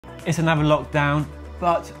It's another lockdown,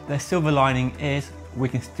 but the silver lining is we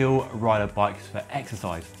can still ride our bikes for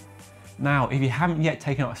exercise. Now, if you haven't yet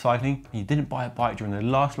taken up cycling and you didn't buy a bike during the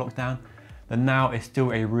last lockdown, then now is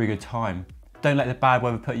still a really good time. Don't let the bad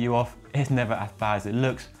weather put you off. It's never as bad as it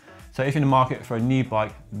looks. So if you're in the market for a new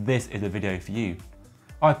bike, this is the video for you.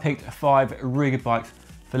 I picked 5 really good bikes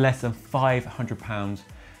for less than £500,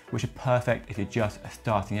 which are perfect if you're just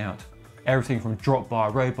starting out. Everything from drop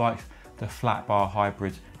bar road bikes to flat bar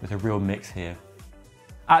hybrids, there's a real mix here.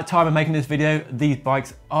 At the time of making this video, these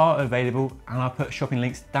bikes are available and I'll put shopping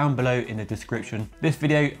links down below in the description. This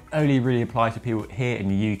video only really applies to people here in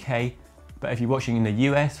the UK, but if you're watching in the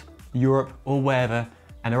US, Europe or wherever,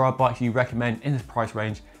 and there are bikes you recommend in this price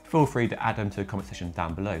range, feel free to add them to the comment section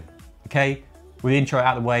down below. Okay, with the intro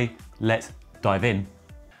out of the way, let's dive in.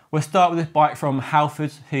 We'll start with this bike from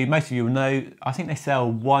Halfords, who most of you will know. I think they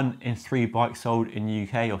sell 1 in 3 bikes sold in the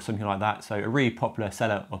UK or something like that, so a really popular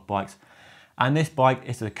seller of bikes. And this bike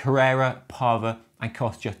is a Carrera Parva and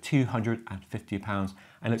costs just £250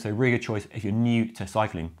 and looks a really good choice if you're new to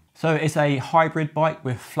cycling. So it's a hybrid bike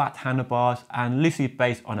with flat handlebars and loosely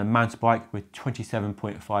based on a mountain bike with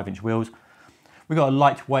 27.5-inch wheels. We've got a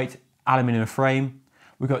lightweight aluminium frame,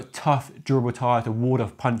 we've got tough durable tyres to ward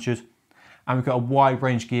off punches, and we've got a wide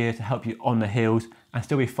range gear to help you on the hills and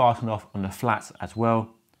still be fast enough on the flats as well.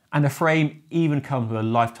 And the frame even comes with a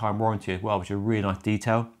lifetime warranty as well, which is a really nice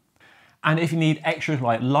detail. And if you need extras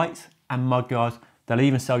like lights and mudguards, they'll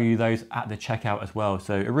even sell you those at the checkout as well.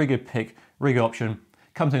 So a really good pick, really good option.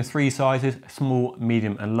 Comes in 3 sizes, small,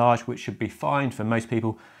 medium and large, which should be fine for most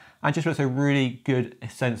people. And just looks a really good,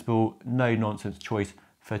 sensible, no nonsense choice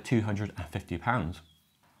for £250.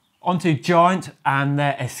 Onto Giant and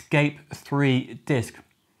their Escape 3 disc.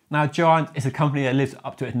 Now Giant is a company that lives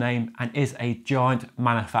up to its name and is a giant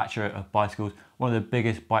manufacturer of bicycles, one of the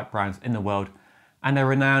biggest bike brands in the world. And they're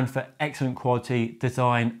renowned for excellent quality,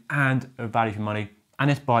 design and value for money.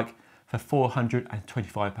 And this bike for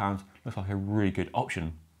 £425 looks like a really good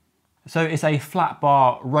option. So it's a flat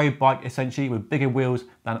bar road bike essentially with bigger wheels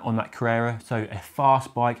than on that Carrera. So a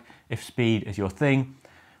fast bike if speed is your thing.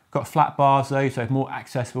 Got flat bars though, so it's more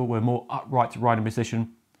accessible with a more upright riding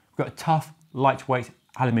position. We've got a tough, lightweight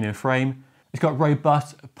aluminium frame. It's got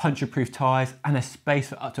robust, puncture-proof tyres and a space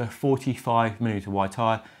for up to a 45mm wide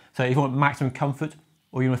tyre. So if you want maximum comfort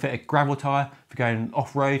or you want to fit a gravel tyre for going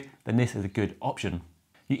off-road, then this is a good option.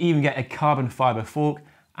 You even get a carbon fibre fork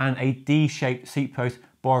and a D-shaped seat post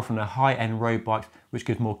borrowed from the high-end road bikes, which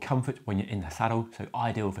gives more comfort when you're in the saddle, so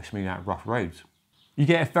ideal for smoothing out rough roads. You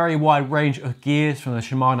get a very wide range of gears from the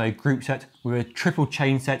Shimano group set with a triple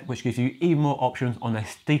chain set, which gives you even more options on the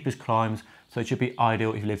steepest climbs, so it should be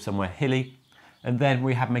ideal if you live somewhere hilly. And then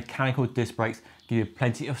we have mechanical disc brakes, give you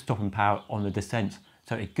plenty of stopping power on the descents.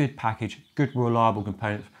 So a good package, good reliable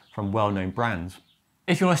components from well-known brands.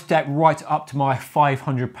 If you want to step right up to my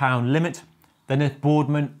 £500 limit, then this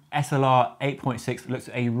Boardman SLR 8.6 looks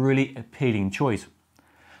a really appealing choice.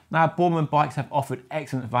 Now Boardman bikes have offered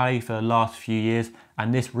excellent value for the last few years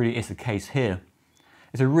and this really is the case here.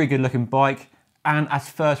 It's a really good looking bike and as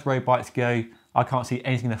first road bikes go, I can't see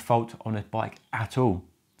anything to fault on this bike at all.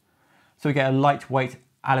 So we get a lightweight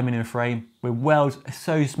aluminium frame with welds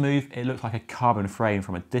so smooth it looks like a carbon frame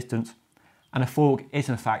from a distance, and the fork is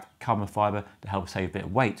in fact carbon fibre to help save a bit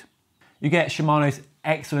of weight. You get Shimano's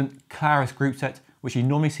excellent Claris group set, which you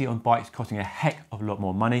normally see on bikes costing a heck of a lot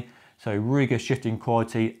more money, so really good shifting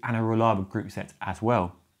quality and a reliable group set as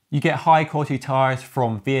well. You get high quality tyres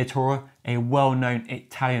from Viatora, a well-known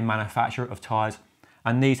Italian manufacturer of tyres,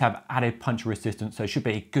 and these have added puncture resistance, so it should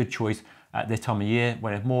be a good choice at this time of year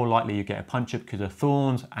when it's more likely you get a puncture because of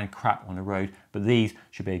thorns and crap on the road, but these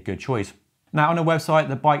should be a good choice. Now on the website,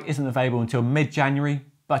 the bike isn't available until mid-January,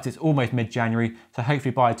 but it's almost mid-January, so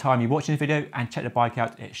hopefully by the time you're watching this video and check the bike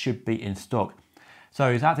out, it should be in stock. So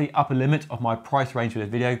it's at the upper limit of my price range for this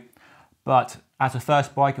video, but as a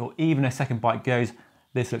first bike or even a second bike goes,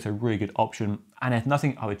 this looks a really good option and there's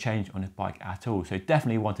nothing I would change on this bike at all, so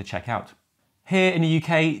definitely one to check out. Here in the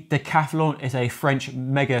UK, Decathlon is a French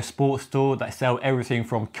mega sports store that sell everything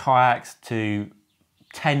from kayaks to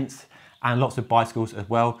tents and lots of bicycles as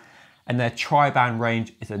well. And their Triban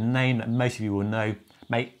range is a name that most of you will know.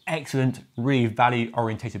 Make excellent, really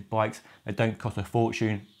value-orientated bikes that don't cost a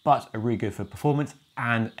fortune, but are really good for performance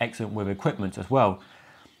and excellent with equipment as well.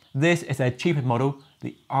 This is their cheapest model,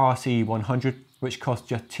 the RC100, which costs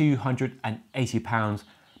just £280.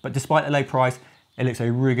 But despite the low price, it looks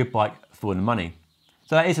a really good bike for the money.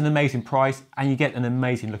 So that is an amazing price and you get an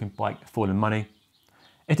amazing looking bike for the money.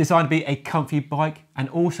 It's designed to be a comfy bike and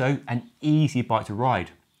also an easy bike to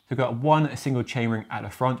ride. We've got one single chainring at the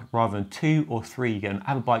front rather than 2 or 3 you get on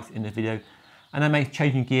other bikes in the video, and that makes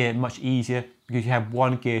changing gear much easier because you have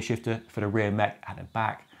one gear shifter for the rear mech at the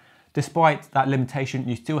back. Despite that limitation,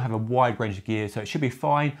 you still have a wide range of gear, so it should be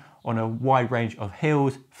fine on a wide range of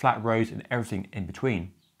hills, flat roads and everything in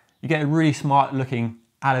between. You get a really smart looking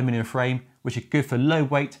aluminium frame, which is good for low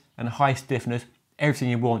weight and high stiffness, everything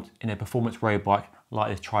you want in a performance road bike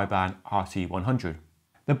like this Triban RC100.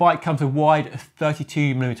 The bike comes with wide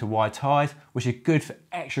 32mm wide tyres, which is good for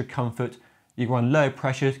extra comfort. You can run lower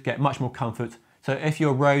pressures, get much more comfort. So if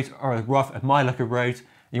your roads are as rough as my local roads and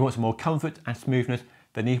you want some more comfort and smoothness,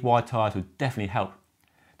 then these wide tyres will definitely help.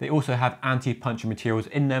 They also have anti-puncture materials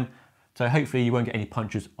in them, so hopefully you won't get any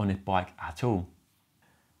punctures on this bike at all.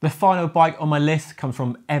 The final bike on my list comes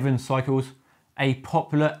from Evans Cycles, a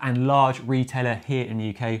popular and large retailer here in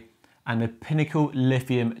the UK, and the Pinnacle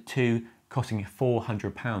Lithium 2 costing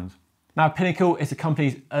 £400. Now Pinnacle is the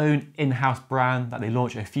company's own in-house brand that they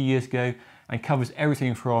launched a few years ago and covers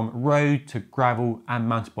everything from road to gravel and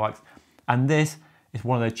mountain bikes, and this is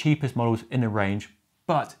one of the cheapest models in the range,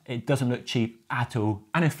 but it doesn't look cheap at all,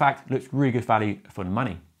 and in fact looks really good value for the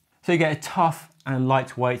money. So you get a tough and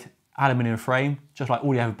lightweight aluminium frame, just like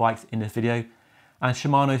all the other bikes in this video, and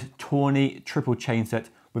Shimano's tawny triple chain set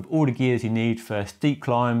with all the gears you need for steep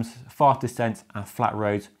climbs, fast descents and flat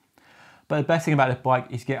roads. But the best thing about this bike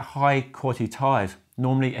is you get high quality tyres,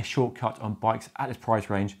 normally a shortcut on bikes at this price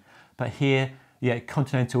range, but here you get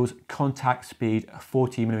Continental's contact speed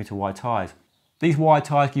 40mm wide tyres. These wide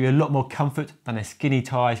tyres give you a lot more comfort than the skinny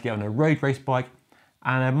tyres you get on a road race bike,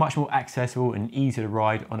 and are much more accessible and easy to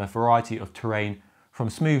ride on a variety of terrain, from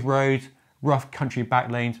smooth roads, rough country back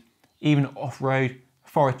lanes, even off-road,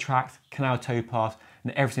 forest tracks, canal towpaths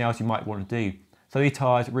and everything else you might want to do. So these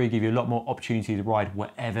tyres really give you a lot more opportunity to ride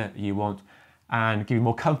wherever you want and give you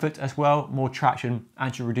more comfort as well, more traction,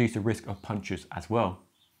 and to reduce the risk of punctures as well.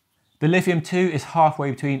 The Lithium 2 is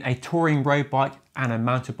halfway between a touring road bike and a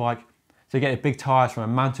mountain bike. So you get the big tyres from a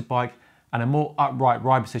mountain bike and a more upright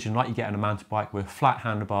ride position like you get on a mountain bike with flat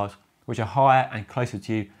handlebars, which are higher and closer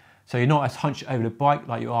to you. So you're not as hunched over the bike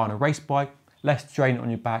like you are on a race bike, less strain on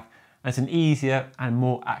your back, and it's an easier and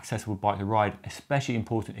more accessible bike to ride, especially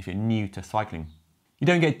important if you're new to cycling. You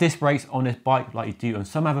don't get disc brakes on this bike like you do on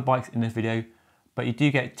some other bikes in this video, but you do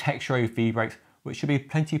get Textro V-brakes, which should be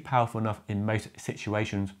plenty powerful enough in most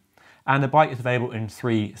situations. And the bike is available in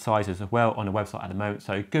 3 sizes as well on the website at the moment,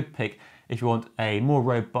 so good pick if you want a more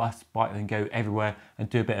robust bike that can go everywhere and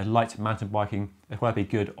do a bit of light mountain biking, as well as be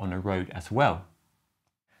good on the road as well.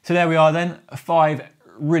 So there we are then, 5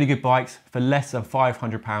 really good bikes for less than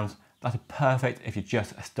 £500. That's perfect if you're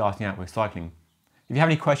just starting out with cycling. If you have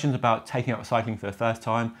any questions about taking up cycling for the first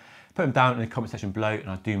time, put them down in the comment section below and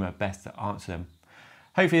I'll do my best to answer them.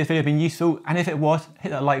 Hopefully this video has been useful, and if it was,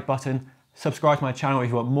 hit that like button, subscribe to my channel if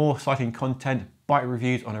you want more cycling content, bike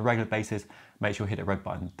reviews on a regular basis. Make sure you hit the red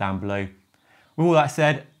button down below. With all that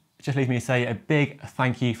said, it just leaves me to say a big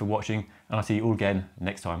thank you for watching, and I'll see you all again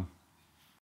next time.